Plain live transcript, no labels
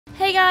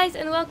Hey guys,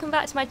 and welcome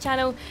back to my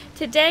channel.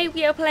 Today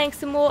we are playing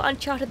some more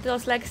Uncharted: The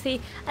Lost Legacy,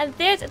 and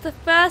this is the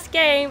first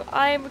game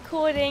I am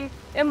recording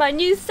in my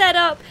new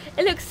setup.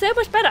 It looks so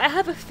much better. I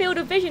have a field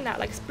of vision now,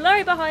 like it's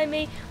blurry behind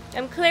me,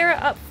 I'm clearer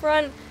up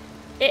front.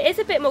 It is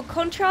a bit more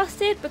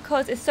contrasted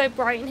because it's so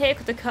bright in here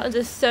because the curtains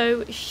are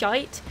so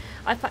shite.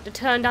 I've had to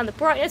turn down the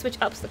brightness,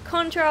 which ups the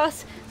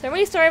contrast. So I'm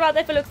really sorry about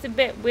that if it looks a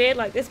bit weird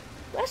like this.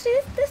 Actually,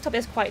 this top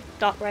is quite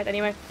dark red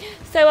anyway.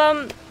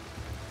 So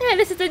yeah,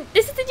 this is the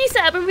new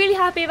setup. I'm really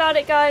happy about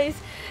it, guys.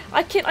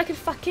 I can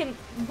fucking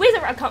whiz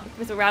around. I can't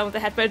whiz around with the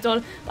headphones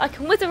on, but I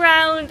can whiz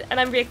around, and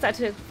I'm really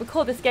excited to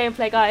record this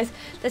gameplay, guys.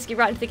 Let's get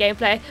right into the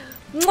gameplay.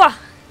 Mwah!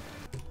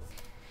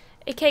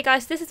 Okay,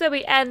 guys, this is where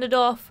we ended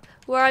off,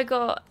 where I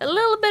got a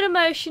little bit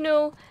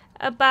emotional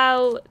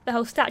about the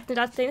whole stacked and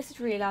dad thing. This is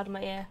really loud in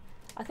my ear.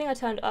 I think I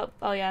turned it up.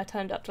 Oh yeah, I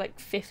turned it up to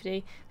like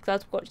 50 because I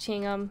was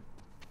watching a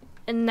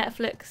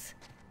Netflix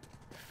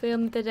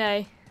film the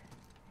day.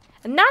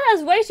 And now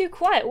that's way too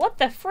quiet. What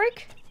the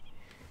frick?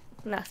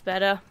 And that's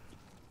better.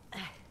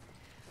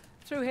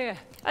 Through here.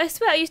 I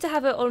swear I used to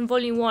have it on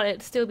volume 1,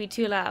 it'd still be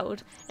too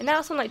loud. And now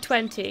it's on like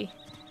 20.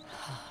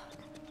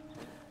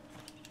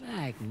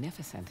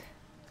 Magnificent.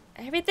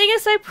 Everything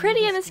is so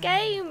pretty in this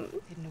game.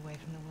 Hidden away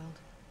from the world.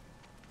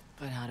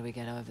 But how do we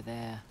get over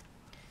there?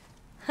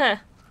 Huh.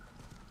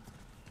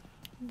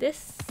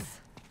 This.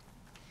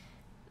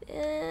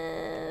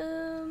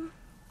 Anything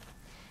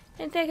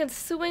I can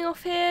swing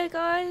off here,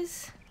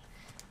 guys?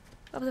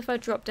 What if I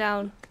drop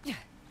down?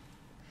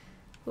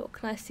 What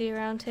can I see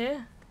around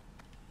here?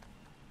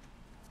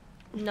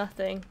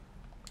 Nothing.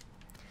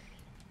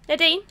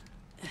 Nadine?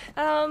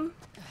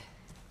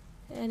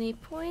 Any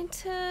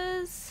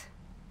pointers?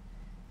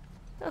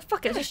 Oh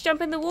fuck it, let's just jump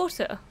in the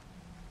water.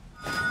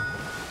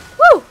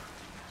 Woo!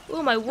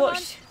 Oh, my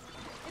watch.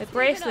 The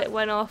bracelet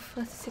went off.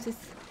 Let's see this.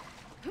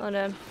 Oh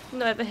no,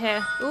 not over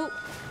here. Ooh.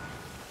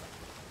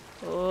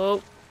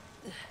 Oh.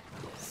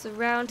 It's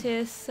around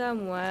here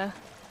somewhere.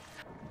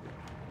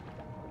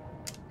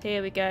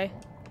 Here we go.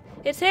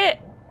 It's here!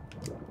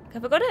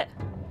 Have I got it?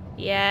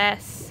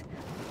 Yes.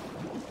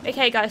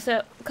 Okay guys,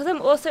 so because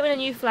I'm also in a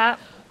new flat,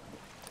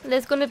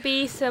 there's going to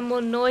be some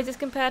more noises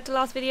compared to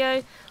last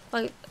video.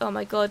 Like, oh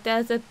my god,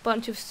 there's a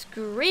bunch of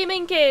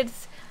screaming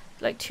kids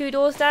like 2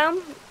 doors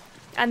down,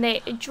 and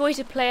they enjoy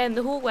to play in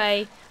the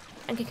hallway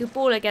and kick a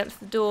ball against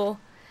the door.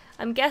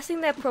 I'm guessing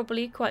they're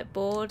probably quite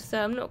bored,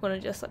 so I'm not going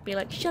to just like be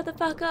like, shut the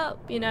fuck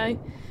up, you know.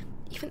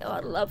 Even though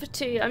I'd love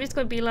to, I'm just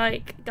going to be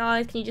like,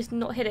 guys, can you just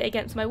not hit it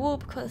against my wall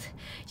because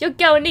your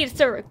girl needs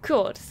to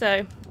record.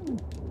 So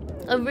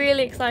I'm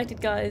really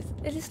excited, guys.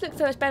 It just looks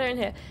so much better in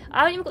here. I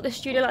haven't even got the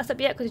studio lights up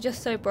yet because it's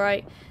just so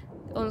bright.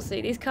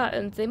 Honestly, these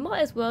curtains, they might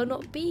as well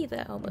not be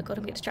there. Oh my god,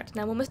 I'm getting distracted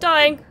now. I'm almost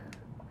dying.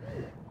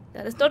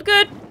 That is not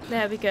good.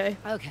 There we go.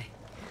 Okay.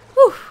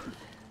 Whew.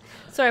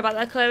 Sorry about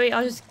that, Chloe.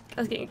 I was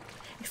getting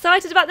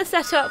excited about the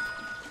setup.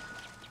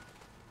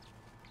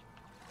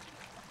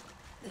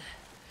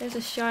 There's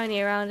a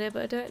shiny around here,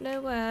 but I don't know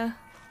where.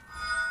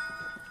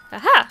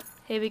 Aha!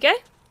 Here we go.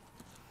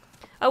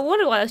 I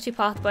wonder why there's 2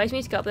 pathways. We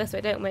need to go up this way,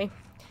 don't we?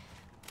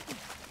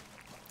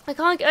 I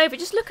can't get over it.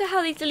 Just look at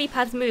how these lily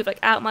pads move, like,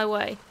 out my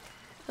way.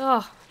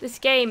 Oh, this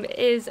game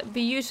is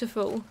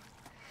beautiful.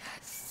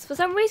 For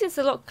some reason, it's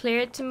a lot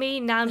clearer to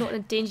me now. I'm not in a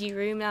dingy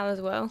room now as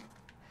well.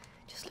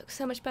 Just looks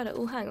so much better.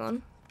 Oh, hang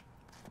on.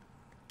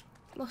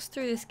 What's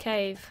through this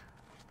cave?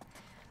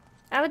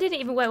 And I didn't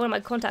even wear one of my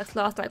contacts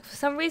last night. For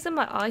some reason,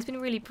 my eye's been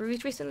really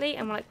bruised recently,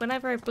 and like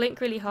whenever I blink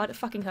really hard, it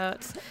fucking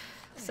hurts.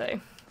 So,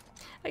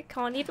 I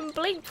can't even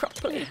blink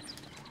properly.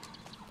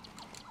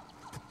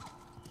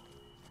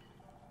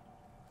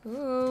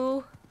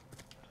 Ooh.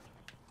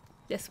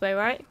 This way,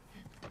 right?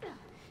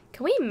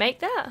 Can we make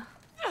that?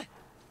 We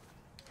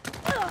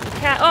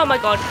can't. Oh my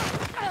god.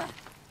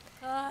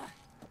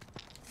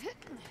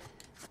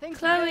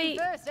 Chloe.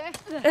 First, eh?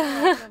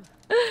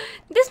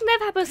 This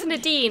never happens to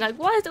Nadine. Like,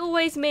 why is it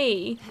always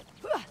me?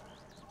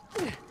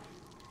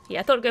 Yeah,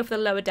 I thought I'd go for the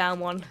lower down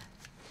one.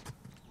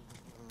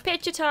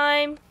 Picture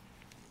time.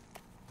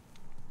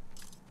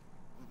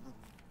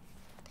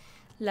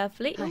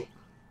 Lovely. Hey,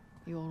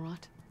 you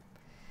alright?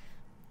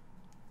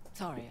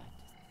 Sorry,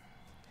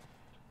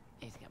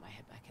 I need to get my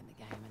head back in the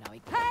game and now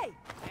Hey!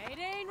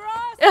 Nadine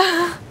Ross!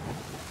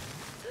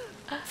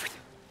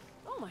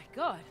 Oh my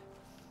god.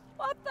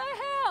 What the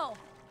hell?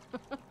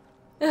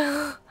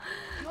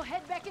 Your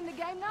head back in the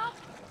game now?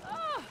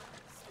 Oh,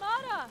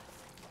 smarter.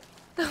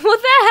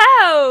 What the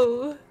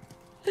hell?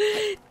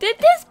 Did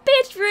this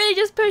bitch really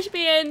just push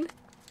me in?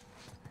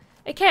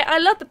 Okay, I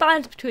love the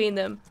banter between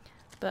them,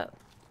 but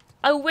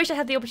I wish I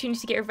had the opportunity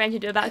to get revenge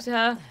and do it back to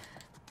her,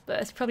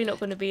 but it's probably not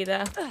going to be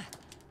there.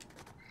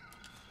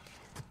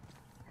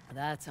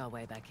 That's our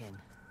way back in.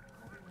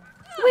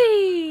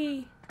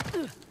 Whee!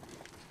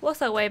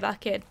 What's our way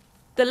back in?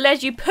 The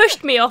ledge you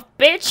pushed me off,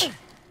 bitch!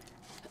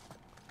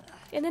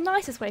 In the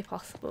nicest way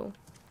possible.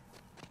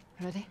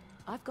 Ready?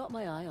 I've got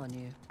my eye on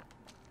you.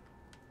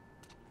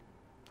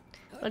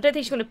 I don't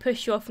think she's going to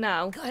push you off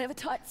now. Kind of a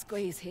tight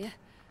squeeze here.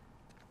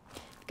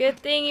 Good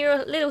thing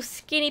you're a little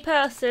skinny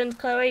person,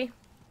 Chloe.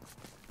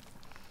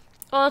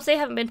 Honestly, I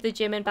haven't been to the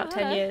gym in about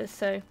 10 Hello. years,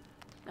 so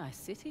Nice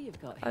city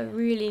you've got I here.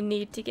 really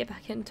need to get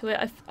back into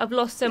it. I've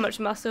lost so much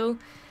muscle.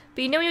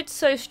 But you know when you're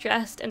so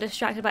stressed and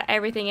distracted by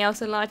everything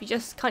else in life, you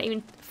just can't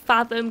even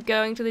fathom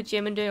going to the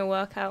gym and doing a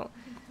workout.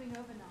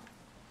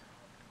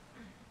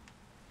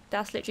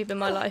 That's literally been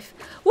my life.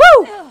 Woo!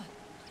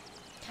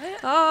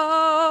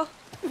 Oh!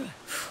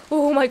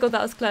 Oh my god,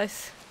 that was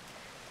close.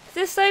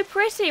 This is so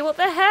pretty, what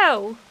the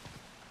hell?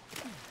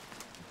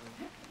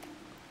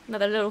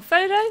 Another little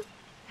photo.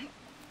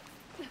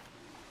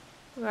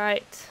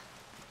 Right.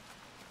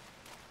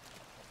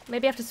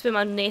 Maybe I have to swim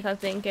underneath, I'm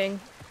thinking.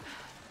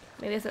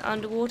 Maybe there's an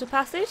underwater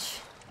passage?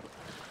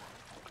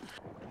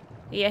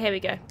 Yeah, here we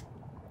go.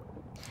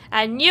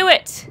 I knew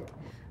it!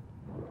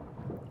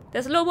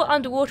 There's a lot more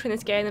underwater in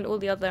this game than all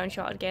the other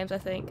Uncharted games, I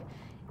think.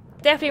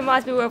 Definitely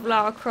reminds me more of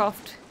Lara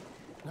Croft.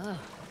 Oh,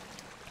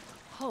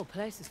 whole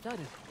place is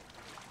flooded.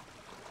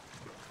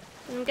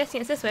 I'm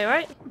guessing it's this way,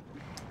 right?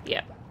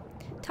 Yeah.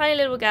 Tiny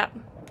little gap.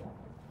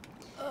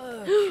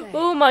 Okay.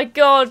 Oh my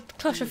god,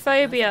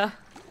 claustrophobia.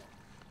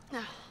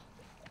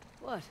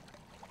 What?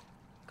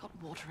 Got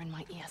water in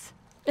my ears.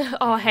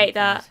 Oh, I hate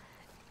that.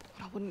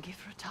 I wouldn't give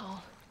her a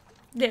towel.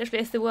 Literally,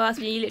 it's the worst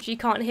when you literally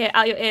can't hear it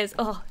out your ears.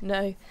 Oh,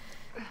 no.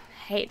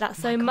 Hate that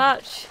so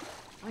much.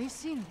 Are you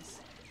seeing this?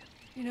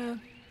 You know,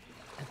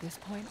 at this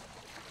point,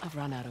 I've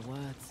run out of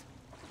words.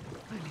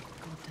 Holy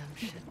goddamn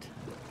shit.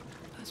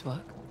 Let's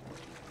work.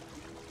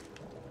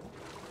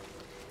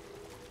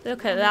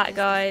 Look at that,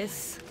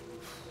 guys.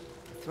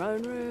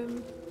 Throne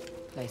room,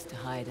 place to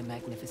hide a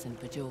magnificent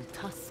bejeweled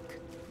tusk.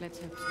 Let's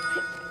hope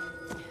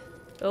so.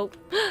 Oh.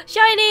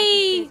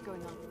 Shiny! What's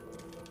going on?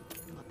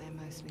 But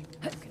they're mostly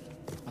broken.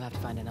 I'll have to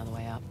find another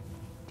way up.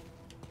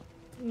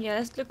 Yeah,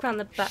 let's look around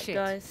the back, Shit.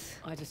 guys.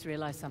 I just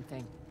realized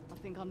something. I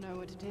think I know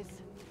what it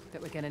is.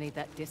 That we're gonna need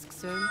that disc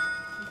soon.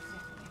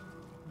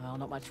 Well,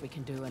 not much we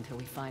can do until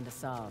we find a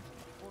Saab.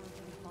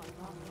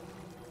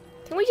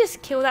 Can we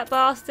just kill that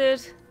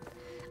bastard?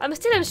 I'm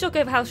still in shock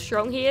over how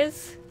strong he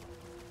is.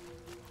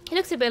 He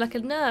looks a bit like a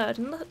nerd.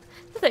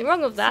 Nothing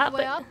wrong with that,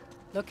 Way but up?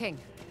 Looking.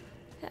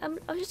 I'm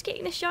just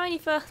getting the shiny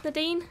first,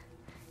 Nadine.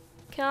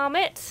 Calm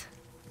it.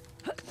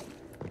 I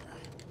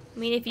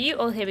mean, if you...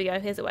 Oh, here we go.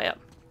 Here's the way up.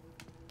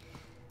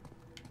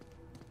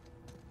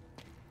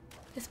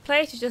 This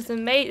place is just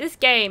amazing. This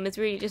game is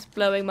really just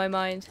blowing my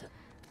mind.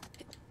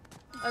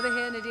 Over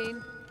here,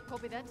 Nadine.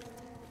 Copy that.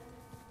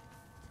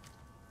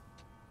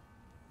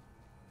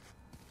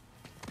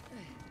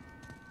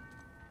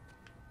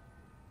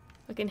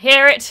 I can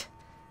hear it,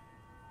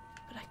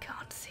 but I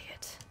can't see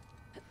it.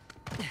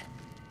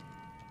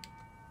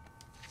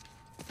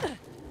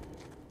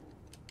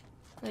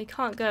 I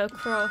can't go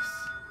across.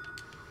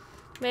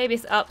 Maybe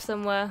it's up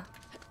somewhere.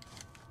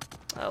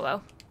 Oh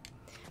well.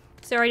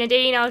 Sorry,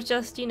 Nadine, I was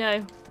just, you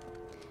know,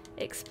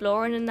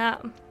 exploring and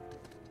that.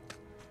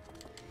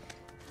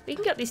 We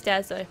can get up these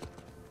stairs though.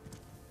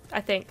 I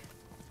think.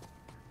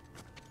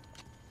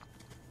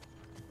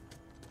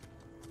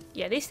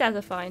 Yeah, these stairs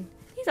are fine.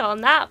 These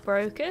aren't that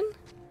broken.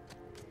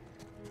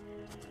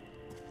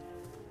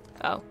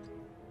 Oh.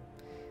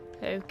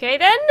 Okay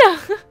then.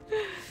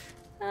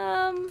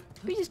 Can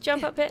we just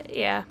jump up here?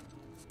 Yeah.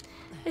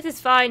 This is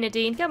fine,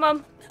 Nadine. Come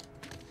on.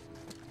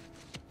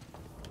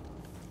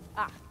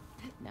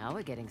 Now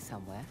we're getting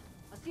somewhere.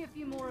 I see a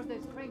few more of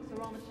those cranks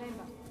around the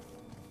chamber.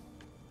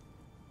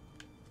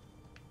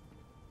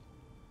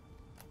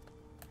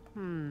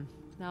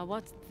 Now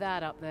what's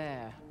that up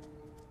there?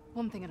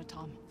 One thing at a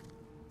time.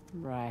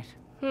 Right.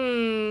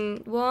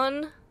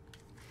 One.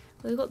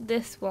 We've got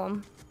this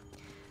one.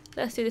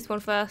 Let's do this one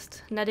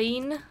first.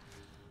 Nadine.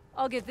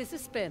 I'll give this a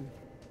spin.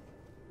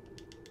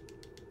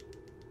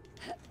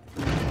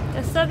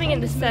 There's something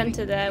in the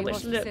center there Be more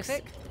which looks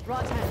specific.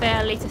 Right hand.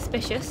 fairly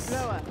suspicious.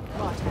 Lower.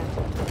 Right hand.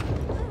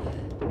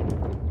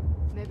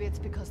 Maybe it's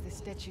because this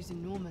statue's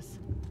enormous.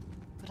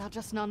 But I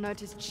just now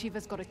noticed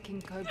Shiva's got a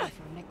king cobra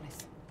for a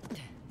necklace.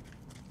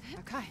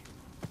 Okay.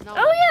 Now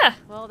Oh yeah!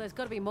 Well, there's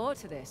got to be more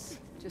to this.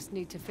 Just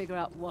need to figure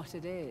out what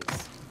it is.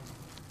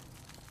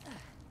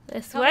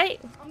 This way.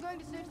 I'm going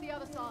to search the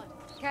other side.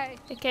 Okay.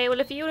 Okay, well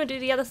if you want to do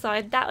the other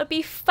side, that would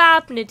be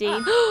fab,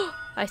 Nadine.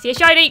 I see a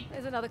shiny!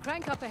 There's another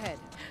crank up ahead.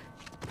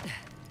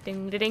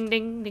 Ding ding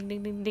ding ding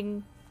ding ding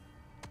ding.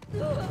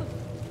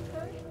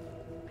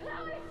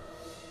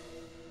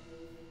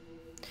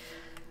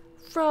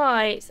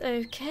 Right,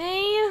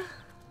 okay.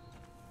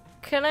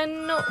 Can I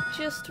not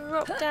just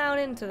drop down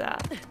into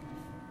that?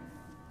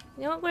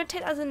 You know what, I'm going to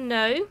take that as a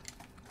no.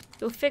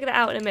 We'll figure that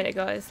out in a minute,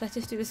 guys. Let's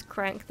just do this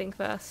crank thing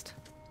first.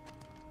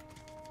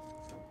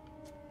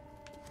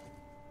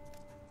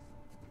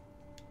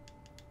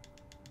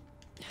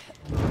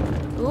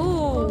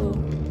 Ooh.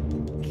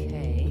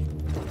 Okay.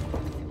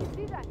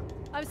 See that?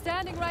 I'm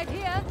standing right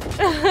here.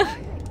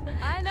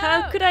 I know.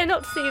 How could I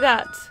not see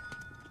that?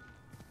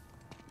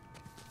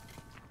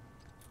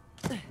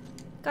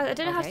 Guys, I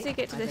don't know how Okay, to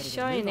get to I this better just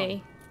move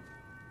shiny.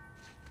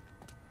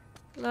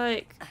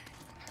 Like...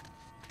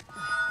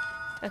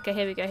 Okay,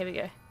 here we go, here we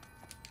go.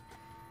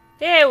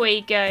 Here we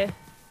go.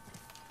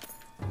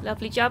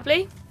 Lovely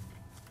jubbly.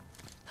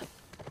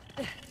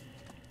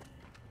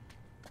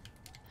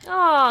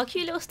 Oh,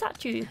 cute little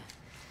statue.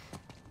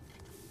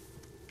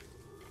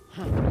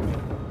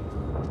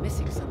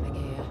 Missing something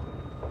here.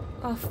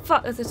 Oh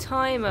fuck, there's a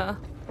timer.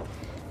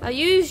 Are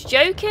you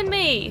joking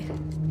me?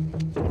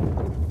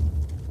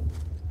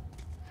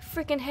 I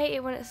freaking hate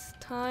it when it's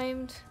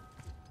timed.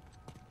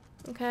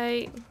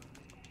 Okay.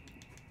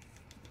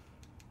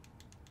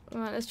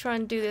 Alright, let's try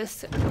and do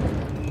this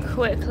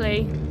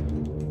quickly.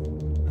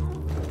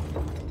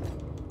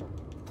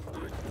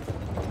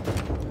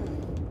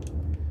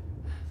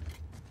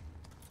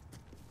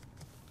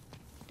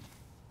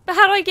 But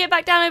how do I get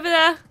back down over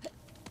there?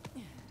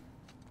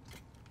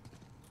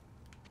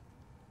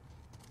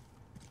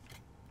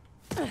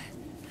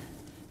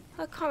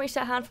 I can't reach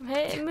that hand from here,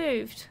 it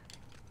moved.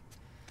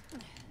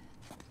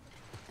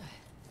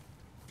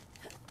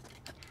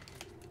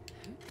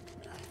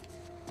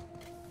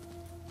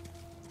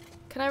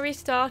 Can I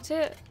restart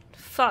it?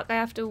 Fuck, I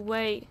have to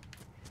wait.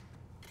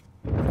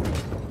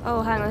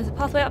 Oh, hang on, there's a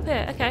pathway up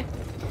here. Okay.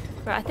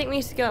 Right, I think we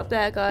need to go up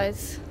there,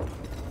 guys.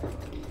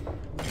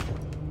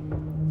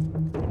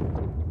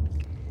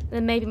 And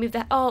then maybe move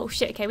that. Oh,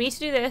 shit, okay, we need to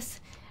do this.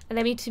 And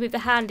then we need to move the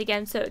hand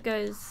again so it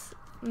goes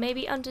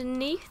maybe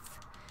underneath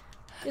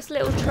this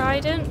little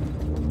trident.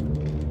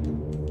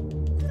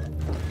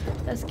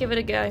 Let's give it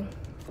a go.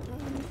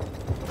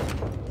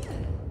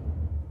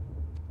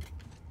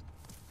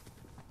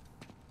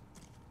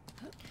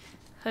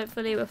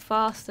 Hopefully we're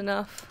fast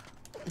enough.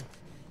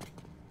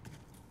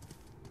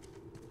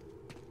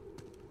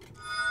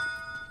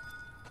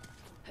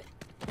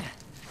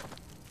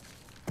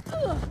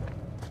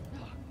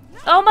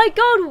 Oh my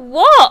god,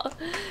 what?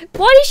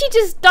 Why did she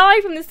just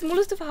die from the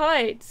smallest of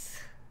heights?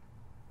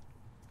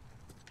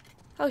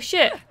 Oh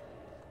shit.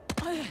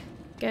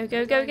 Go,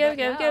 go, go, go, go,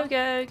 go,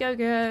 go, go,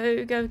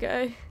 go, go,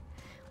 go.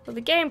 Well,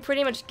 the game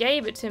pretty much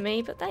gave it to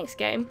me, but thanks,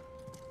 game.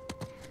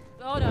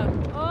 Oh no.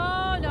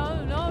 Oh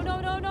no, no, no,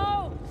 no,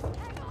 no.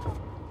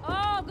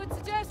 Oh, good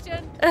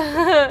suggestion.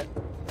 Ah,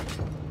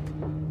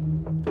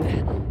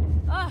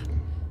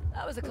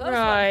 that was a close one.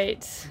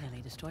 Right.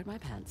 Nearly destroyed my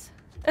pants.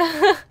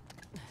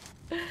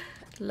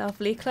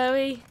 Lovely,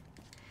 Chloe.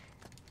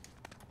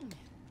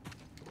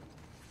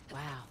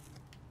 Wow.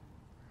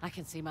 I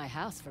can see my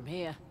house from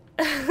here.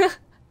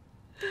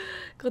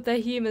 God, their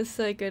humor's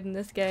so good in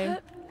this game.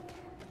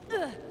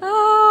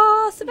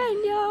 Oh,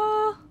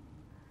 Savannah!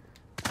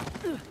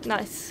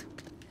 Nice.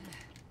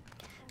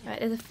 Right,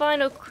 there's a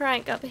final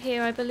crank up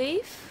here, I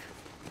believe.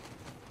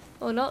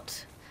 Or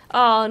not.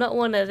 Oh, not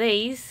one of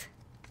these.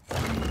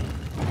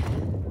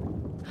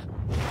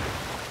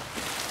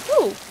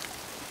 Ooh.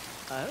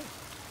 Oh.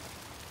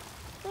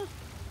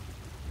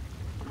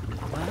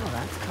 Wow,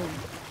 that's cool.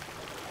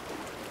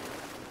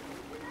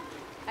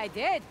 I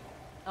did.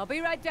 I'll be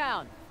right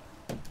down.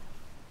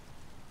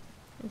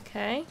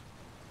 Okay.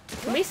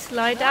 Can we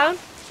slide down?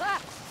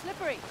 Ah,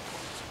 slippery.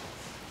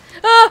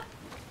 Ah!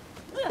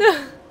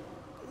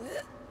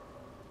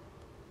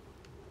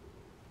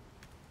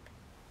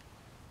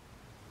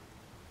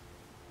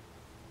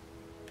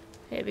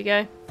 Here we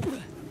go.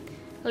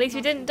 At least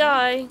we didn't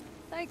die.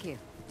 Thank you.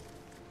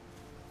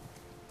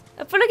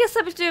 I feel like it's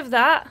something to do with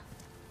that.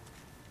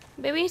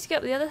 Maybe we need to get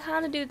up the other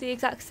hand and do the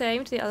exact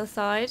same to the other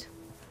side.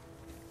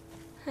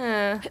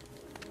 Huh.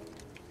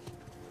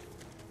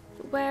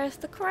 Where's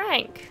the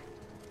crank?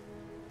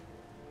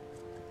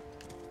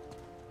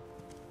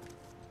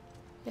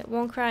 Yeah,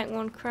 one crank,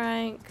 one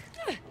crank.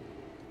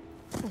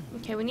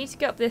 Okay, we need to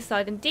go up this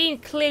side. And Dean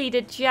clearly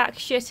did jack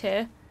shit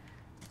here.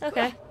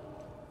 Okay.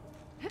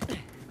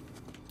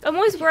 I'm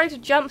always worried to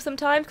jump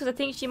sometimes because I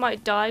think she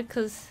might die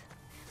because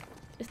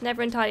it's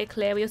never entirely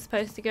clear where you're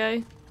supposed to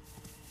go.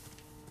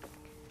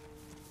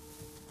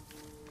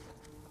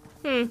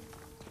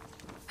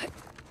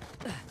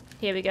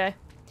 Here we go.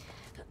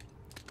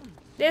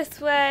 This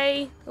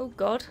way. Oh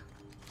god.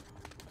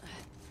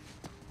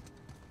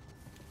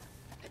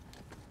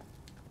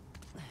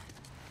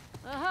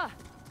 Aha.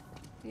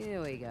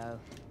 Here we go.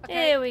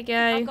 Here we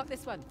go. I've got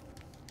this one.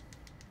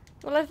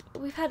 Well,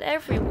 we've had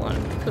everyone,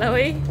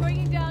 Chloe.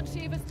 Bringing down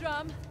Shiva's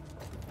drum.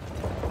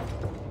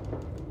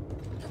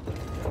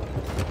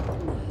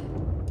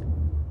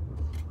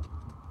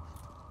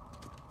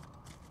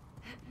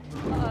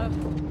 Uh-oh.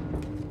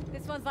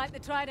 This one's like the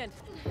trident.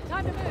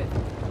 Time to move.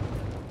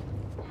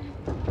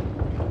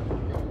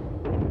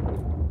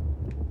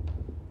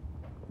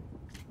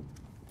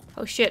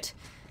 Oh shit.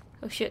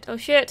 Oh shit. Oh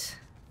shit.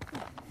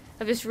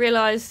 I've just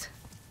realised.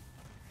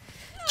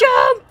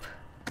 Jump!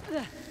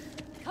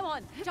 Come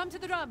on, jump to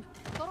the drum.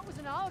 Thought it was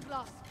an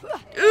hourglass.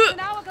 It's an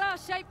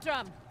hourglass-shaped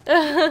drum.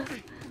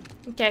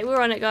 Okay, we're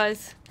on it,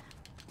 guys.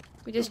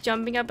 We're just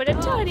jumping up, but a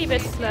tiny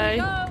bit Here we slow.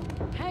 go.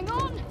 Hang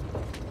on.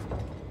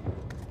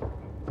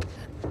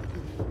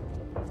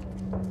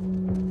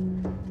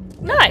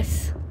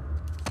 Nice!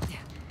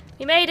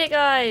 We made it,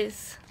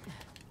 guys!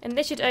 And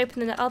this should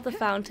open the other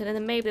fountain, and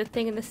then maybe the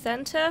thing in the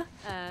centre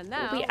And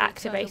now will be we'll turn the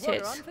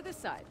activated. water on for this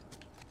side.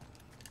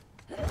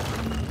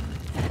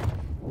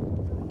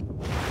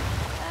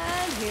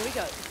 And here we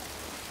go.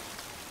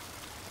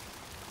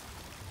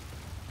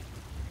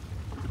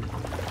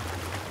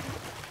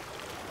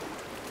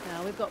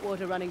 we've got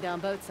water running down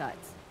both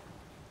sides.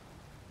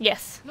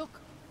 Yes. Look.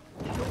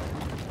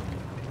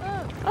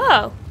 Oh,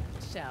 Oh,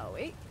 shall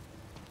we?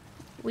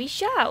 we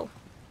shall.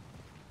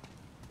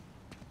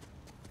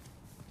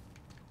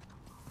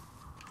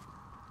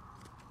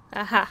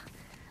 Aha.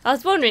 I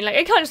was wondering, like,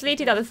 it can't just lead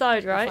to the other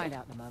side, We'll right? find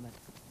out in a moment.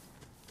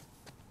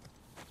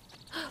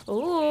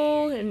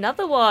 Ooh,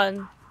 another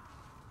one.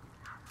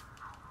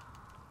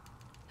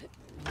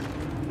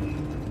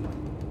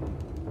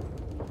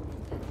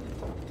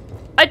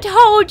 I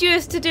told you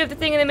it's to do with the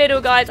thing in the middle,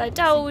 guys. I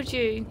told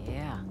you.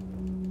 Yeah.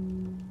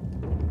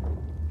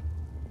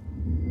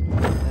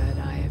 Third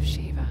eye of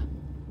Shiva.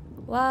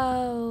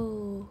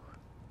 Whoa.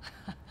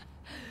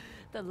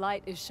 The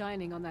light is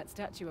shining on that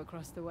statue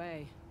across the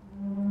way.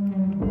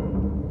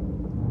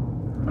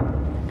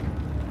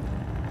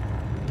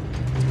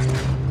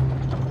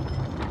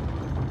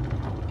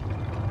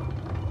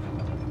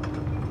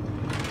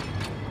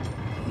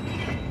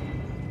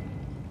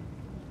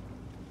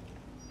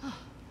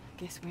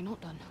 Guess we're not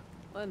done.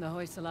 When the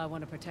Hoysala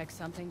want to protect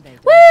something, they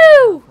don't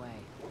Woo! go halfway.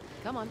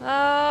 Come on.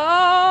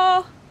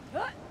 Oh.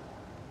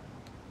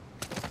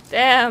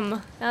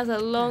 Damn. That was a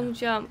long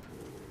jump.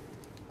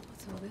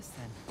 What's all this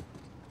then?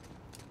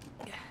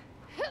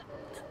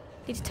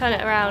 Need to turn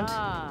it around.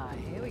 Ah,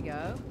 here we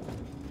go.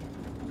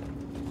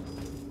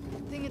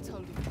 Thing it's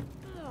holding.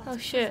 Oh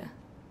shit.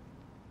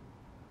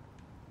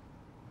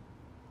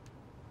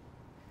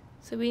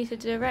 So we need to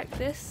direct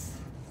this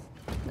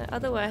the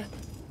other way.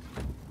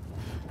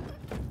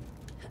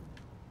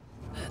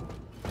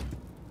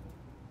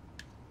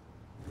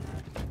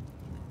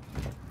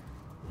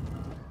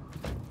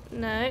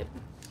 No.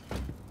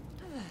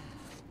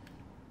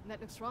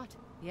 That looks right.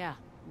 Yeah.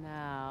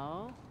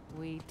 Now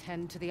we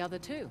tend to the other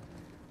two.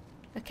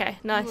 Okay,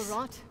 You nice. were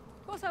right.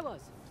 Of course I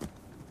was.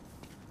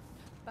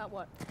 About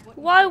what?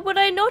 Why would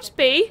I not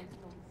be?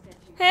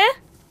 Here?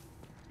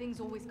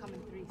 Things always come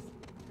in threes.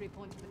 3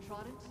 points of the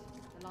trident.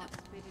 The light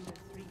split into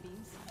 3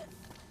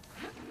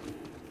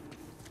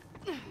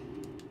 beams.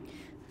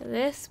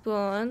 This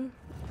one.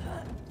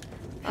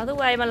 Other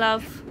way, my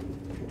love.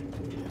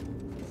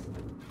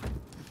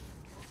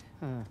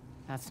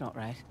 That's not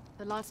right.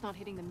 The light's not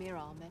hitting the mirror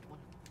on that one.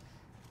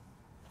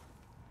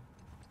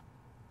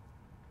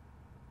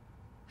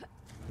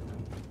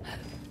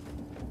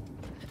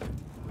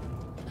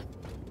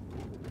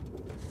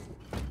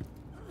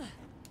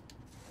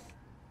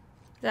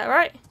 Is that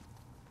right?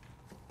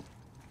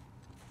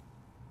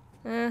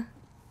 I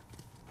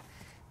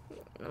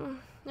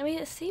mean,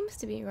 it seems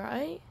to be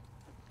right.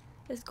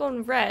 It's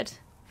gone red.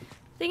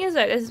 Thing is,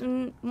 though, there's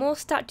more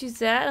statues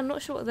there. And I'm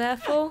not sure what they're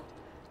for.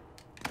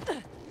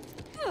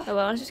 Oh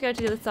well, let's just go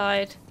to the other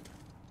side.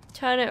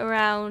 Turn it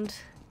around.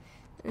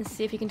 And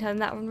see if you can turn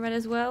that one red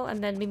as well.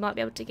 And then we might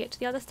be able to get to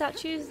the other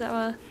statues that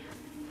are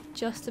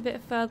just a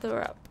bit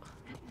further up.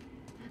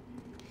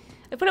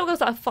 I probably will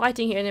start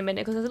fighting here in a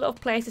minute because there's a lot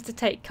of places to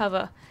take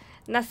cover.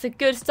 And that's a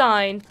good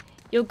sign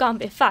you're gonna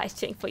be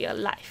fighting for your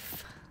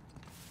life.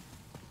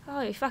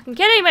 Oh, you're fucking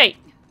kidding me!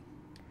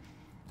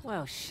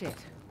 Well, shit.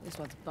 This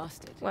one's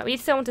busted. Right, we need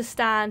someone to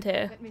stand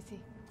here. Let me see.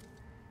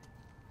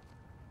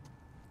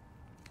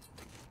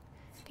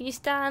 Can you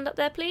stand up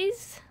there,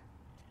 please?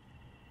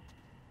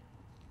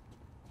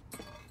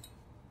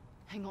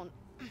 Hang on.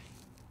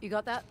 You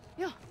got that?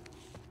 Yeah.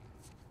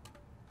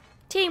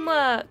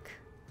 Teamwork!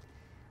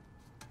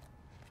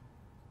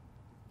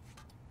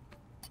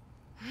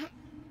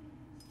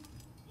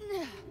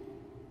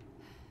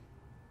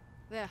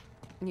 There.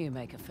 You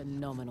make a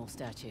phenomenal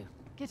statue.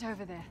 Get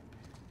over there.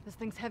 This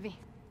thing's heavy.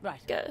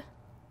 Right. Go.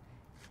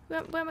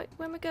 Where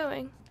am I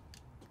going?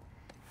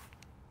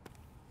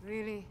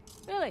 Really?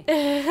 Really?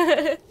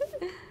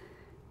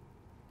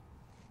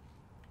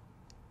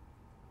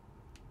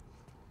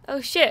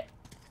 Oh shit!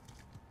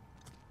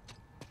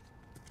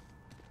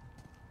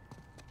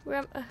 Where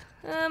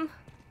am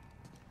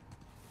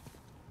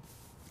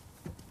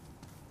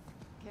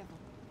Careful.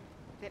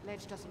 That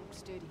ledge doesn't look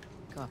sturdy.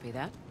 Copy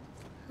that.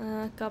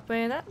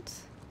 copy that.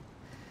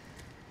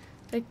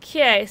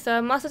 Okay, so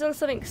I must have done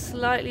something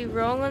slightly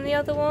wrong on the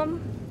other one.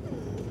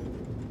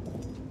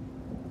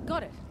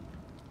 Got it.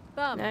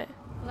 Bum. No.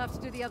 We'll have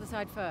to do the other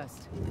side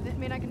first. Does that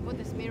mean I can put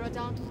this mirror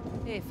down?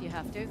 If you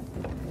have to.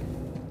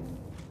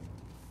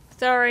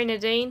 Sorry,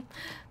 Nadine.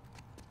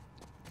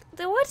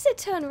 Then why does it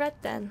turn red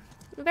then?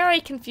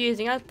 Very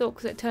confusing. I thought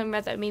because it turned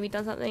red that maybe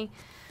done something.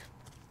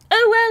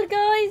 Oh well,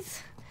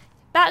 guys.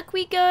 Back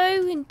we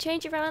go and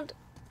change around.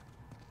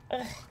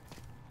 Ugh.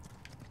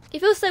 It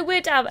feels so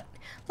weird to have,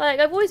 like,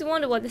 I've always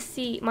wondered why my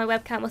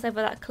webcam was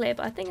ever that clear,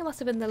 but I think it must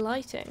have been the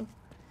lighting.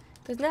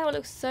 Because now it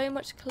looks so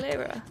much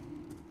clearer.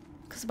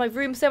 Because my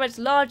room's so much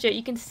larger,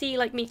 you can see,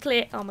 like, me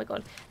clear. Oh my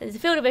god. There's a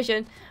field of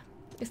vision.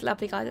 It's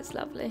lovely, guys. It's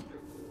lovely.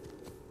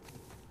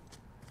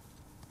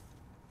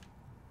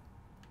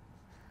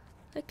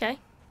 Okay.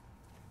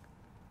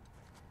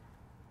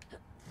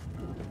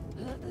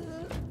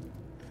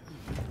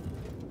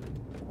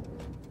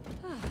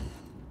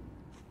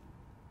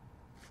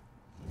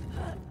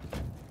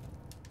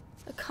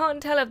 I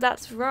can't tell if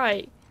that's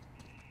right.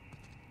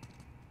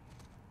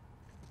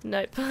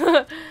 Nope.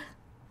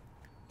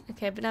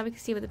 Okay, but now we can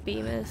see where the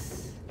beam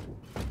is.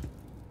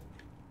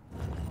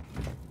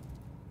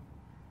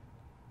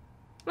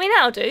 I mean,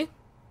 that'll do.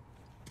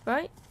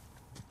 Right?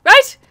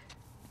 Right?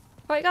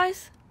 Right,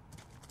 guys?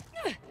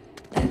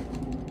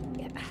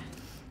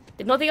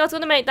 Did not think I was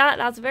going to make that.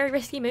 That's a very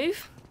risky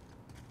move.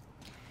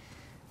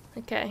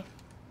 Okay.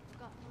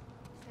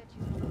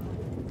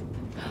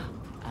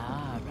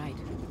 Ah, right.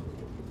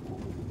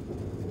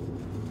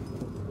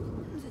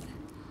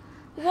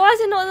 Why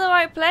is it not in the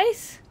right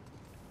place?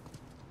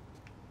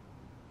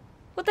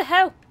 What the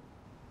hell?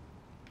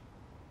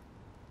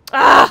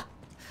 Ah!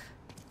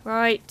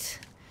 Right.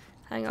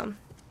 Hang on.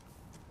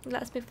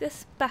 Let's move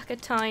this back a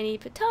tiny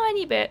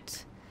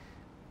bit.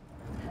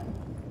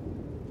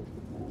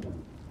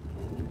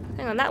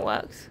 Hang on, that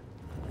works.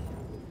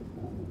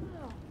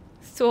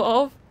 Sort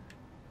of.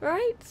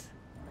 Right?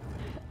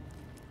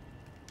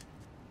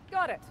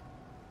 Got it.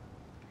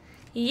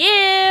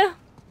 Yeah!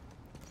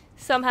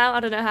 Somehow, I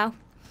don't know how.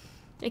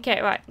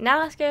 Okay, right. Now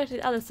let's go to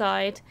the other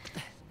side.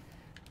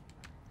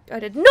 I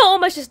did not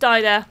almost just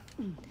die there.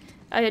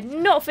 I did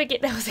not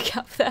forget there was a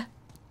gap there.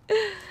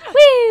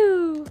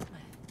 Woo!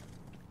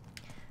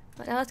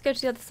 Right, now let's go to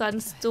the other side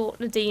and sort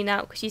Nadine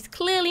out, because she's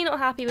clearly not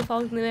happy with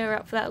holding the mirror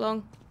up for that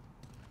long.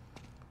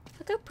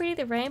 Look how pretty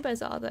the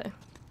rainbows are, though.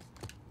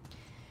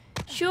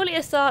 Surely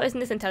Asar isn't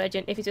this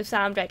intelligent if he's with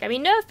Sam Drake. I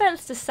mean, no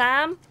offense to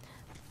Sam.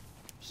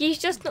 He's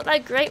just not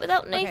that great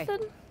without Nathan.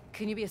 Okay.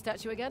 Can you be a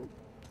statue again?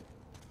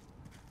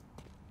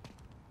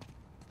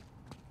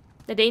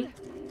 Nadine?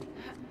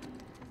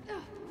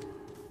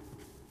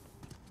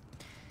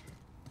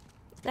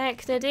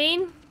 Thanks,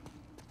 Nadine.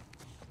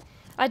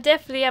 I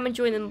definitely am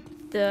enjoying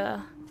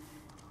the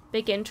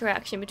big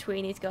interaction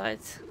between these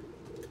guys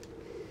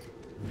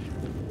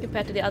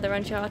compared to the other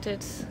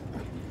Uncharted.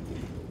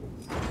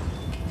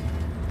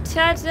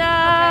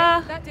 Ta-da!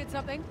 Okay, that did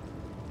something.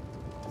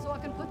 So I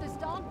can put this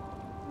down?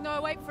 No,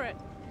 wait for it.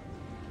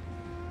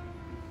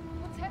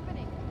 What's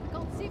happening? I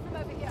can't see from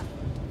over here.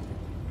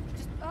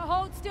 Just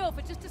hold still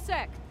for just a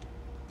sec.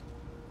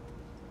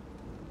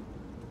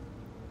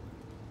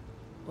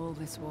 All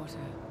this water.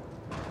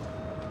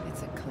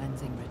 It's a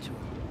cleansing ritual.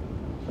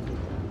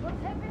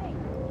 What's happening?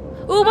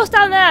 Ooh, what's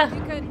down there?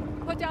 You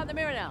can put down the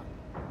mirror now.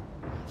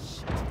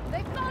 Shit.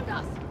 They found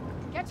us!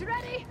 Get you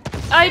ready!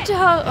 I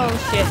told. Oh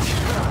shit!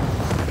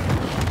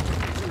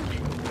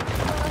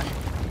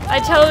 I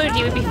told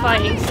you we'd be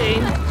fighting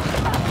soon.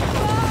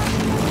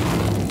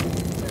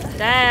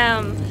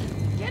 Damn!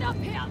 Get up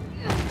here!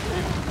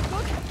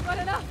 Look, got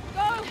enough.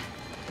 Go!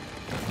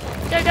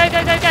 Go, go,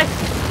 go, go, go!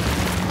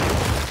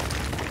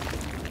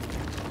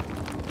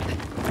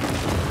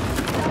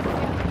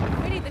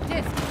 We need the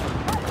disc.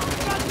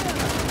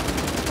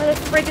 Where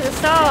the frig is the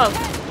star?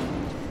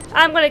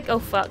 I'm gonna go. Oh,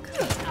 fuck.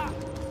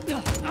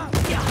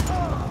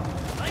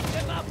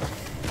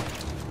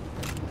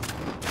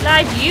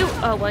 Lad, you.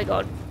 Oh my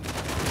god.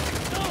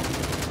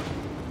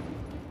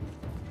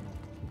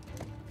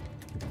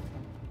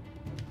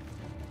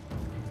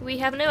 We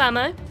have no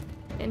ammo.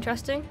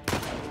 Interesting.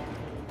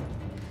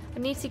 I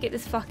need to get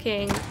this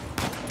fucking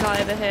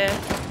guy over here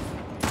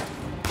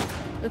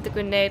with the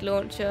grenade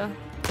launcher.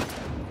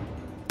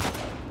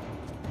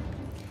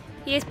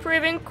 He is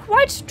proving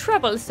quite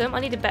troublesome. I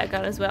need a better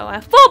gun as well. I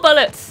have 4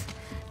 bullets.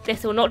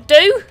 This will not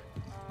do.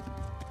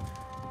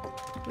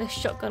 This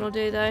shotgun will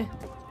do though.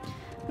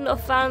 I'm not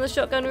a fan of the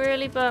shotgun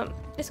really, but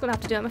it's gonna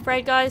have to do, I'm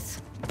afraid,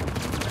 guys.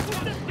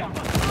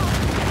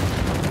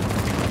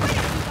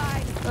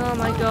 Oh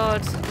my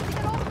god.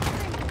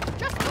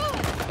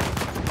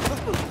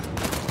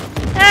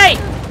 Hey!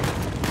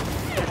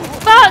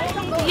 Fuck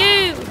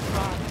you!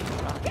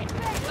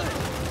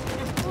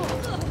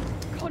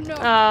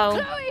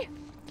 Oh.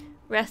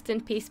 Rest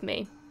in peace,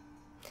 me.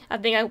 I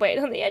think I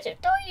waited on the edge a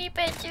tiny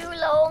bit too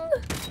long.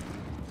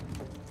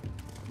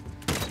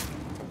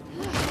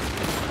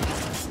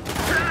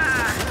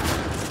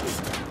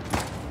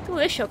 Oh,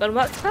 this shotgun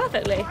works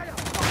perfectly.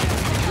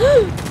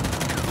 You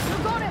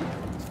got him!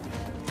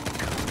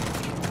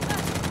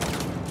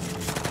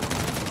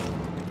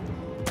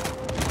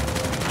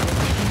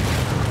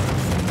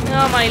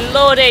 Oh my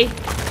lordy.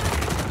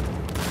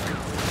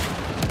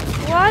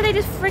 Why are they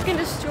just freaking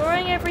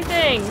destroying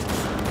everything?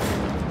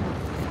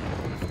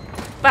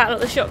 Battle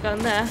at the shotgun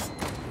there.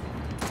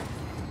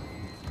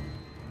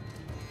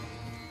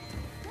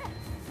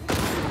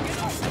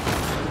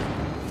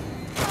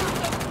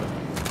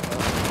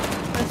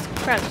 Let's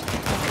crouch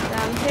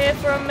down here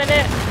for a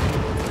minute.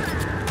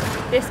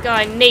 This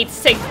guy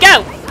needs to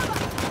go!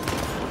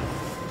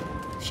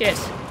 Shit.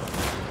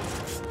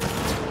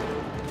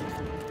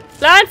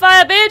 Blind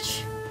fire,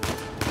 bitch!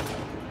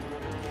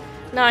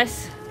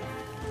 Nice.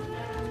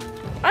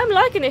 I'm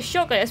liking this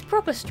shotgun, it's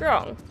proper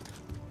strong.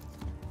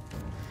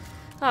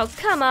 Oh,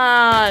 come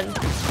on!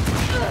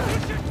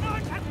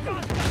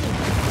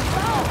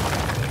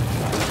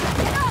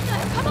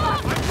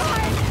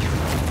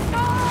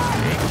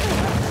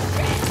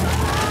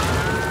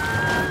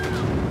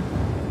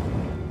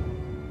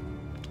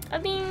 I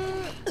mean,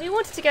 we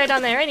wanted to go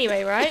down there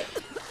anyway, right?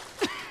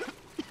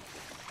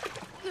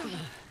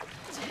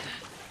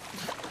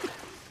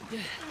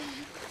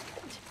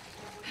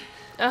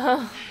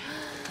 Oh.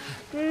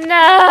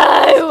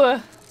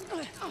 No!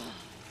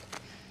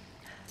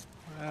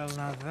 Well,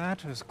 now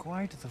that was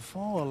quite the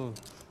fall.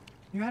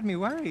 You had me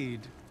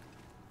worried.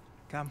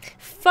 Come.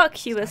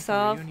 Fuck you, it's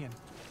time for Asav. reunion.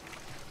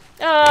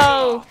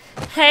 Oh,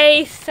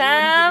 hey, He wouldn't give you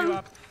Sam.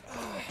 up,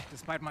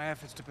 despite my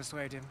efforts to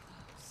persuade him.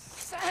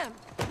 Sam!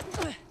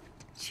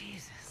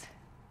 Jesus.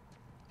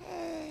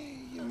 Hey,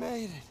 you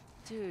made it.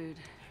 Dude.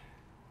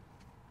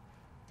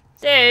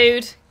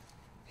 Dude.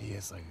 He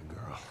is like a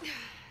girl.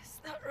 Is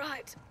that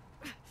right?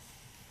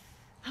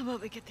 How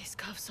about we get these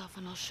cuffs off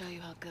and I'll show you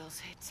how girls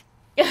hit.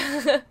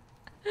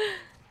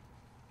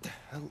 The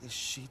hell is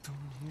she doing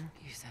here?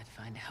 You said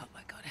find help,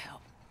 I got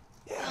help.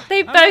 Yeah. They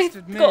I must both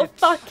admit, got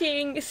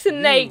fucking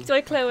snaked by You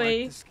are quite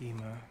Chloe. the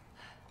schemer.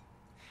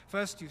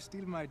 First you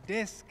steal my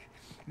disc,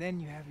 then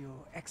you have your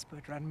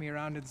expert run me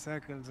around in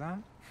circles,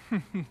 huh?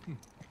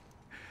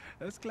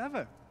 That's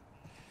clever.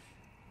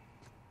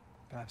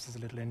 Perhaps there's a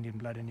little Indian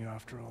blood in you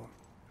after all.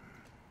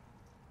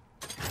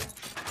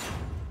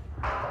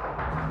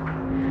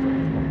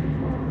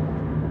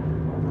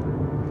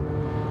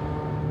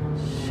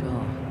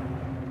 Sure.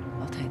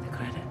 I'll take the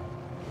credit.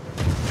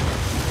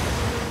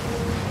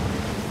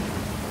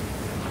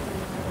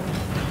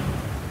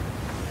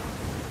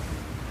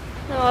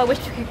 Oh, I wish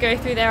we could go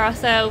through there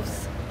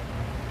ourselves.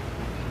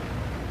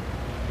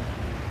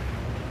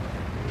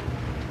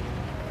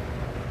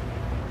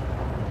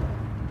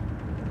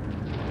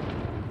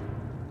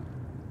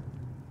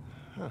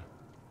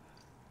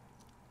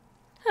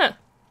 Huh.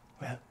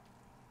 Well,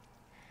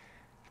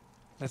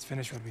 let's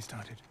finish what we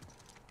started.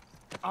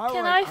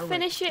 Can I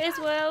finish it as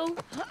well?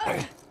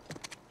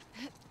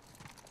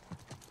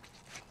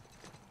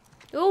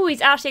 Oh,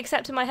 he's actually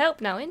accepted my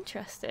help now.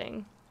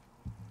 Interesting.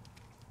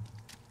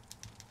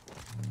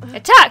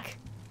 Attack!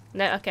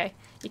 No, okay.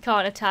 You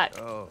can't attack.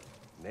 Oh,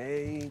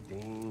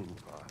 Nadine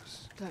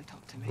Voss. Don't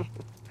talk to me.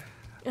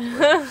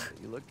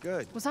 You look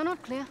good. Was I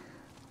not clear?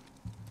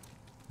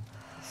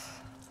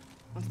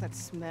 What's that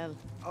smell?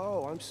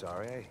 Oh, I'm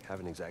sorry. I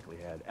haven't exactly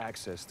had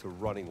access to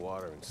running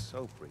water and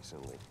soap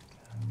recently.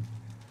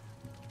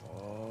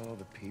 All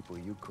the people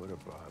you could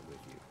have brought with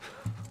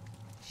you.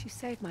 She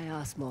saved my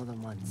ass more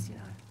than once, you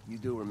know. You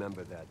do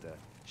remember that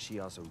she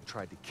also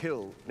tried to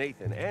kill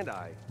Nathan and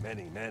I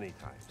many, many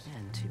times.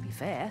 And to be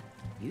fair,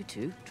 you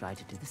two tried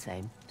to do the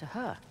same to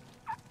her.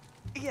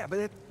 Yeah,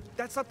 but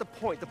that's not the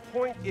point. The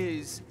point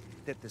is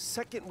that the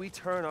second we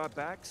turn our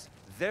backs,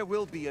 there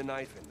will be a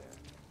knife in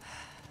there.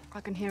 I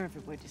can hear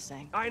every word you're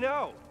saying. I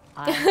know!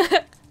 I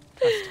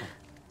trust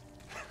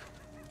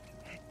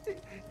her.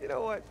 You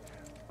know what?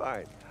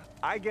 Fine.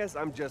 I guess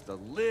I'm just a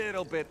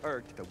little bit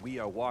irked that we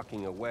are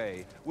walking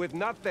away with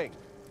nothing.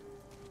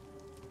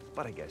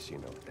 But I guess you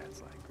know what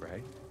that's like,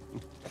 right?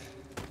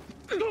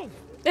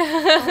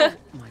 Oh,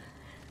 my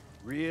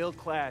Real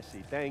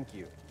classy, thank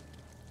you.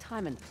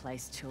 time and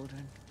place,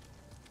 children.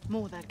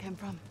 More where that came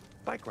from.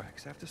 Bike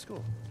racks after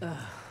school.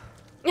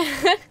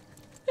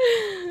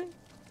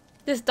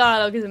 This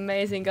dialogue is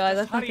amazing, guys.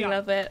 I Just hurry fucking up.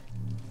 love it.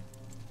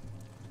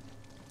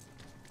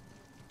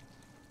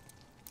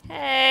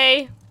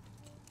 Hey.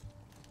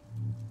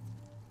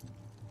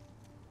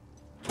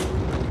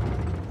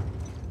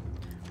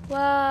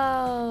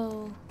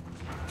 Wow.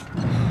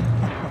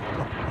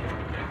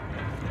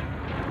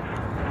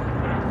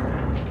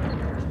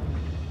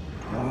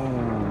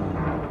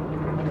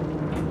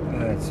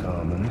 That's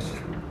ominous.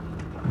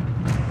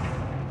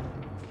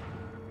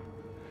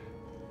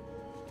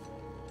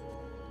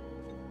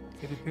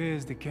 It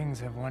appears the kings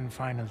have one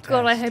final test.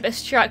 God, I hope it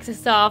strikes a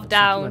staff You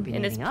down won't be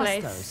in this needing us,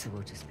 though, place. so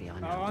we'll just be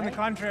on Oh, our on the way.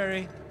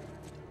 contrary.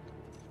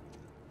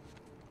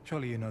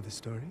 Surely you know the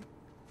story.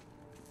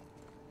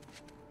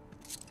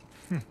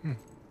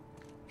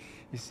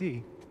 You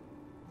see,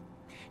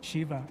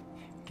 Shiva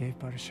gave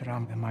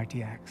Parashuram the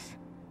mighty axe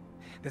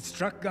that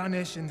struck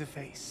Ganesh in the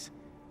face,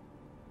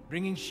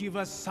 bringing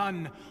Shiva's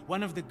son,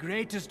 one of the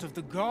greatest of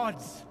the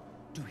gods,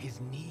 to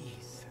his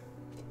knees.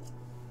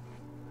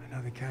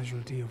 Another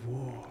casualty of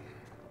war.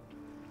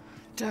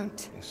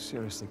 Don't.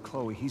 Seriously,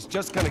 Chloe, he's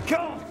just gonna kill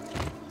him!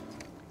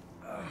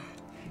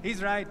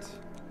 He's right.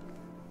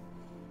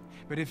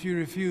 But if you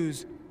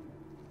refuse,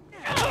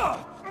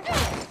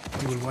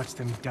 you will watch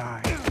them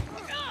die,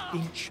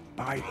 inch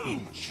by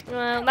inch.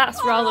 Well,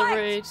 that's rather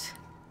rude.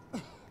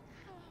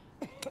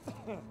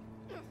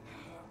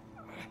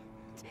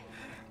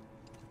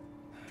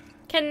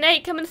 Can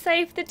Nate come and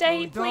save the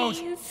day, Oh, don't.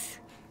 please?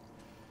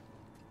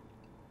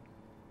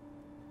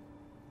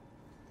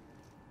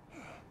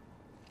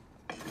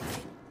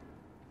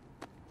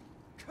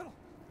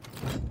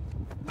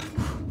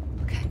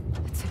 Okay,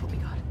 let's see what we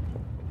got.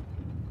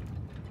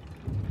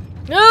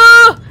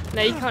 No!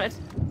 No, you can't.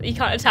 You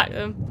can't attack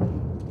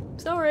them.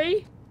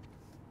 Sorry.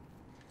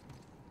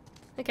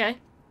 Okay.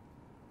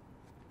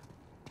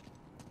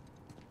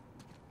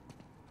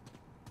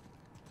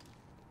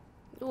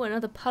 Oh,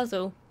 another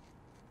puzzle.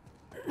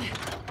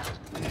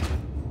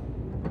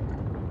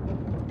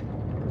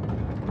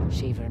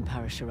 Shiva and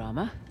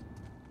Parashurama.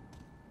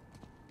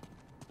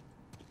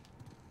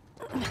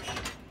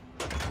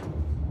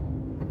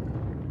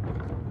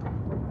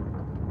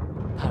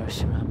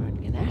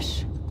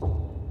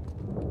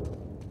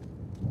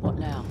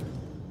 now?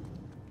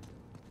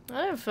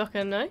 I don't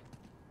fucking know.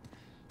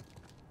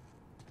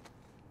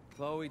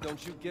 Chloe,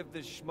 don't you give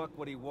this schmuck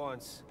what he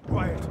wants.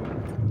 Quiet.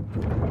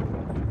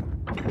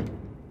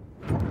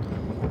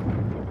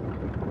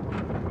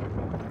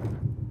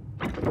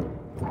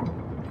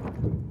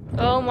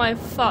 Oh my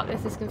fuck,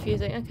 this is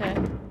confusing. Okay.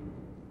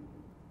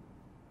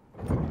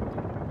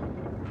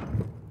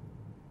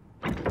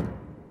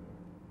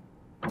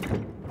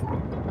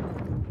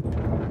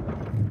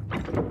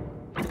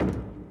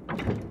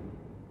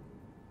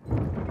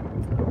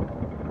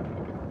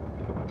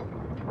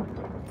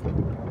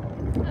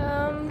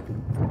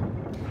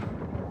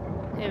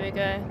 Here we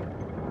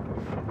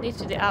go. Need to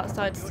do the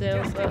outside still,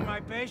 You're testing but... my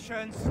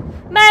patience.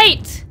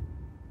 Mate!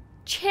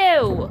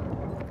 Chill!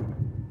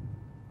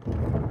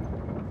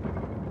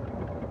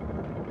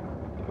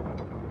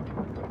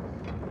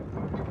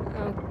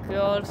 Oh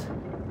god.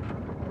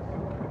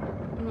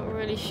 I'm not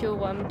really sure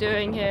what I'm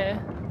doing here.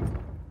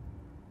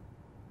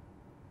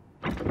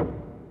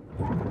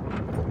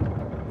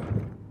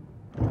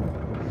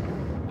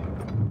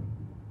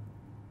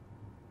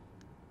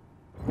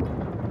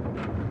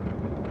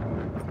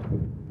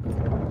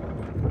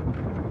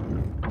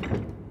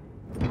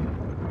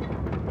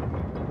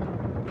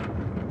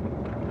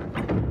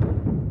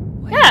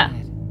 Wait Yeah. a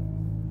minute.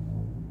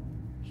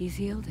 He's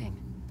yielding.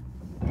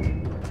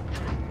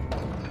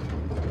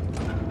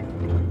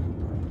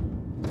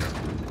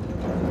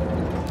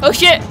 Oh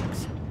shit!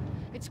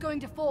 It's going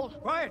to fall.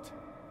 Quiet.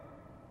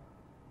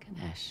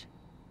 Ganesh,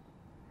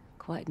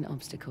 quite an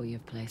obstacle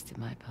you've placed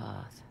in my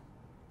path.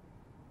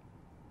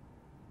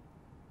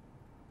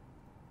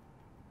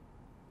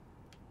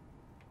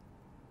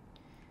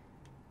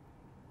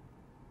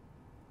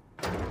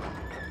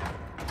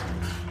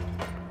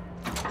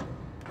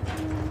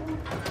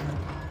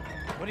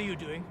 What are you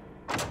doing?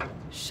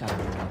 Shut up,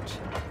 Roach.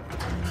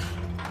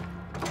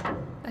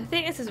 I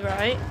think this is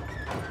right.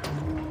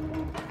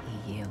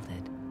 He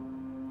yielded.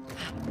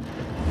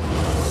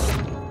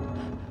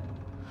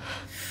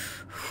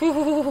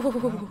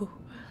 Ooh.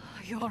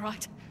 Are you all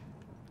right?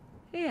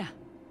 Yeah.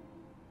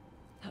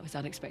 That was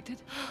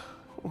unexpected.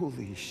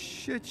 Holy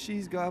shit,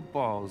 she's got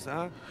balls,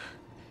 huh?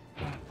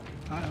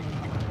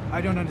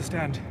 I don't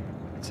understand.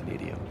 It's an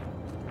idiot.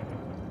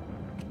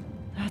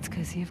 That's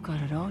because you've got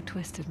it all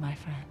twisted, my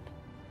friend.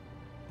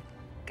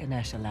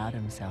 Ganesh allowed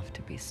himself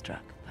to be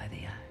struck by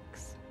the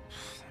axe.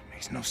 That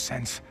makes no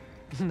sense.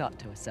 Not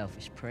to a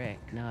selfish prick,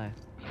 no.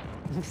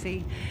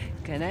 See,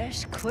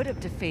 Ganesh could have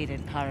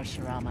defeated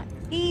Parashurama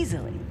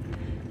easily.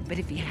 But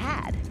if he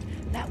had,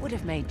 that would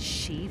have made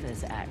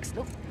Shiva's axe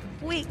look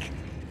weak,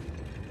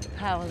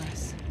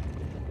 powerless.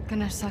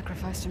 Ganesh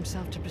sacrificed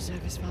himself to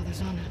preserve his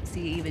father's honor.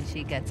 See, even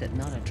she gets it,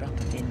 not a drop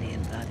of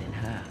Indian blood in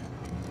her.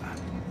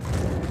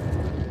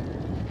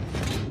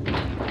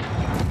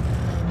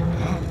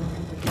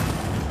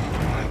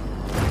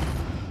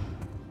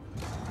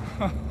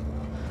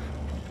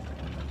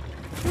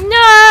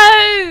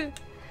 No!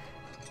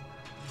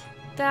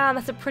 Damn,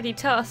 that's a pretty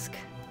tusk.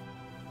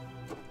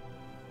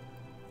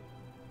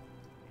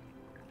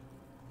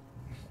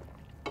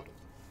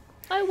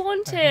 I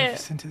want it.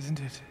 Magnificent, isn't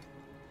it?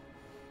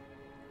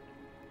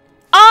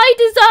 I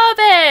deserve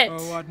it!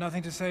 Oh, what?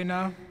 Nothing to say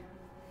now?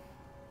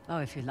 Oh,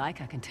 if you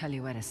like, I can tell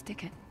you where to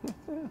stick it.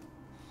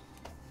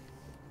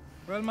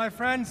 Well, my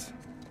friends,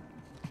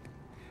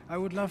 I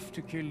would love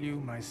to kill you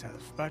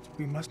myself, but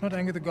we must not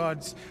anger the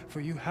gods,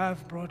 for you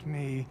have brought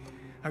me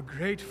a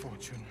great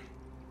fortune.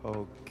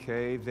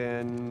 Okay,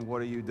 then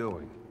what are you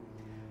doing?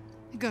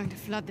 You're going to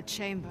flood the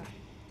chamber.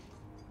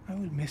 I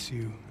will miss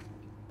you.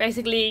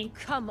 Basically,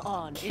 Come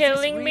on, is this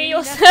killing me really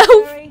yourself.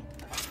 necessary?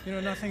 You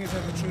know, nothing is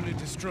ever truly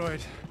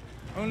destroyed,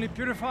 only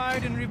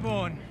purified and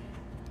reborn.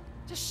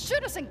 Just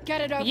shoot us and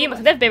get it over You must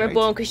with. never be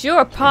reborn because you're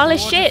a pile of As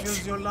the water shit.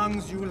 fills your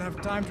lungs, you will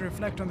have time to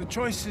reflect on the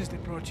choices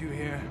that brought you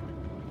here.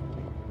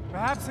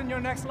 Perhaps in your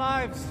next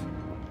lives,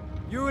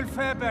 you will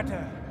fare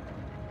better.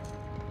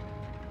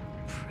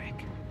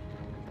 Prick.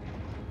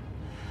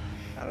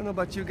 I don't know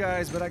about you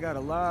guys, but I got a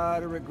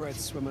lot of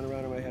regrets swimming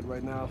around in my head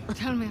right now.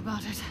 Tell me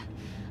about it.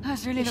 I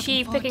was really Is looking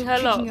she forward picking to her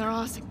kicking lock? your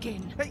ass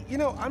again. Hey, you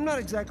know, I'm not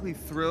exactly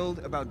thrilled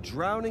about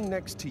drowning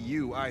next to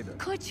you either.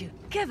 Could you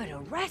give it a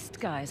rest,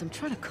 guys? I'm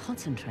trying to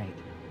concentrate.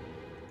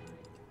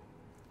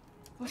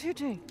 What are you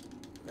doing?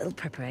 Little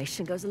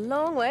preparation goes a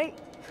long way.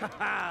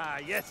 Haha,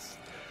 yes.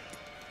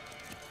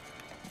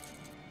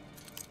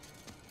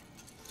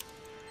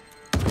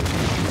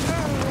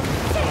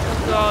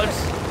 Oh god.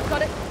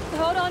 Got it.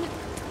 Hold on.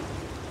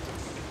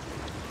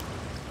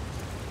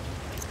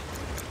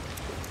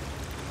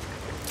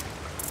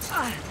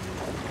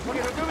 What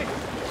are you doing?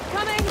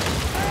 Coming.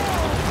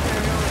 Oh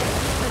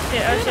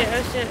shit, oh shit,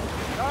 oh shit.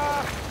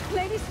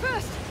 Ladies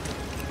first.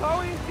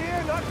 Chloe,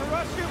 dear, not to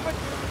rush you, but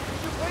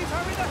could you please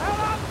hurry the hell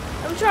up?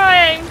 I'm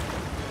trying.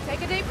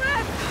 Take a deep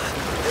breath.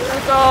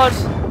 Oh god.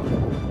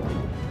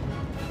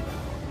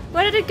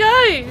 Where did it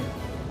go?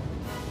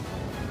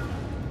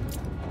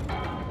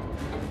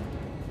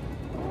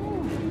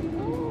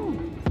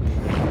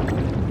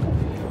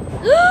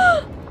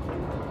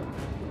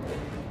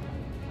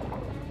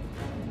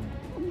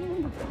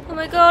 Oh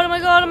my god, oh my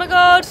god, oh my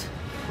god!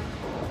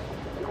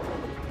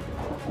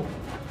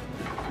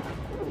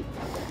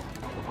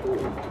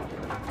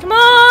 Come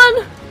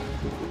on!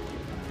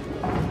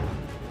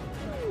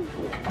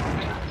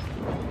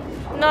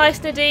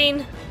 Nice,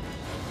 Nadine.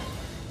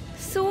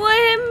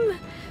 Swim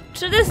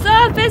to the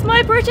surface,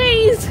 my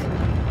pretties!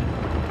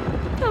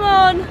 Come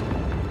on!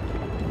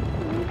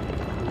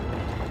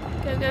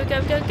 Go, go,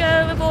 go, go,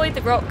 go! Avoid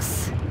the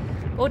rocks.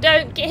 Or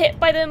don't get hit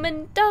by them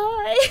and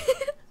die.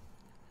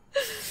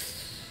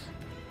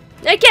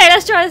 Okay,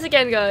 let's try this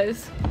again,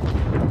 guys.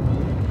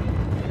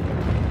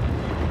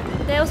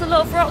 There was a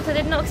lot of rocks, I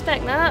did not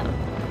expect that.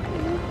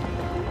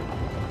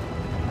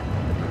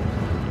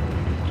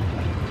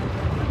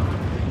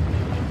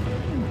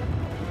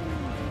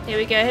 Here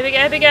we go, here we go,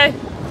 here we go.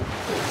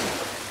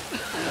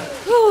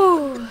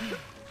 Whew.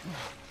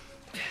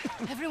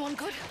 Everyone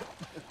good?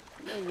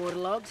 No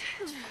waterlogged.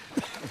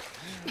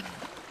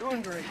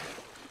 Doing great.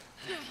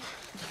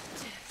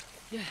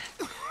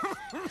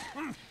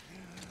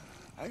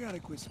 I gotta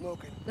quit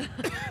smoking.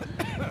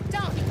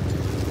 Down!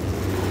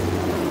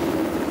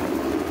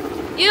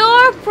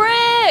 You're a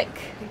prick!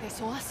 Think they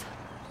saw us?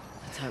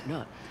 Let's hope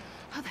not.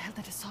 How the hell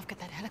did Asaf get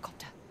that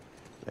helicopter?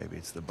 Maybe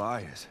it's the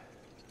buyers.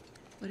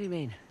 What do you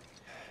mean?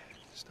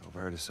 Just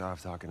overheard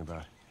Asaf talking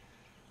about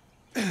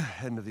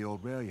heading to the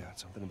old rail yard.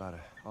 Something about an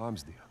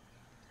arms deal.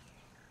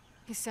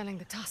 He's selling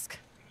the tusk.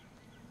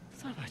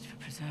 So much for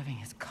preserving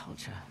his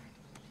culture.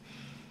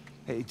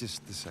 Hey,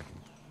 just a second.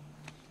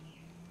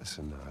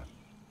 Listen,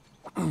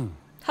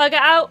 Hug it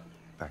out.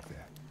 back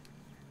there.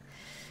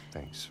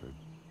 Thanks for...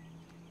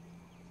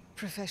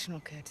 Professional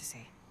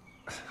courtesy.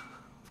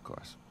 Of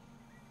course.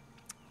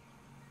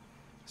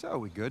 So, are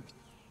we good?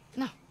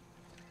 No.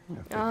 Yeah,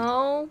 figured.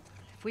 Oh.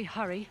 If we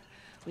hurry,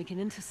 we can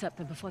intercept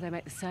them before they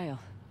make the sail.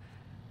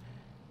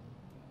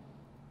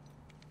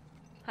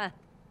 Huh.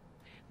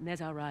 And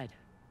there's our ride.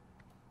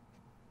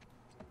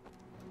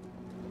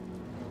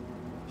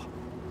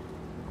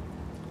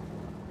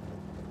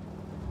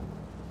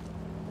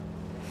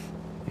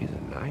 These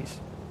are nice.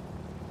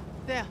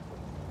 There.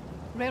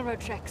 Railroad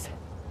tracks.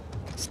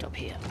 Stop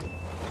here.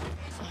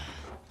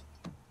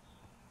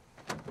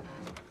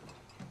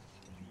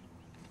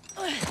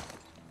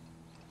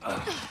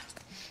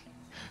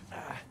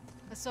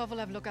 Asaf will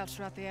have lookouts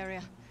throughout the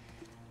area.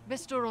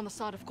 Best store on the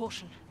side of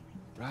caution.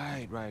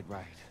 Right.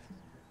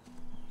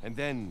 And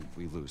then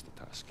we lose the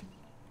tusk.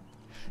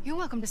 You're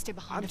welcome to stay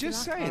behind I'm if you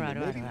just like. saying. All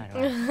that right.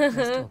 maybe-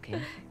 Less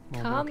talking.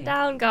 More Calm walking.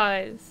 down,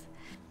 guys.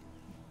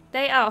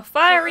 They are a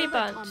fiery So all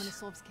that time bunch. in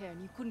Asaf's care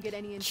and you couldn't get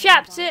any intel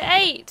Chapter about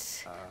it?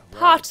 8. Well, I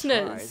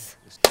Partners.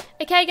 tried.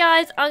 Okay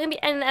guys, I'm going to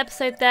be ending the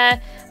episode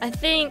there. I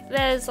think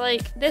there's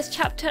like this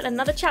chapter and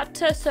another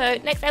chapter, so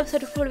next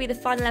episode will probably be the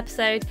final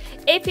episode.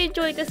 If you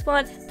enjoyed this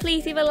one,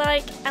 please leave a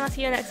like and I'll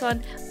see you in the next one.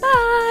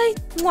 Bye!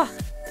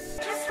 Mwah.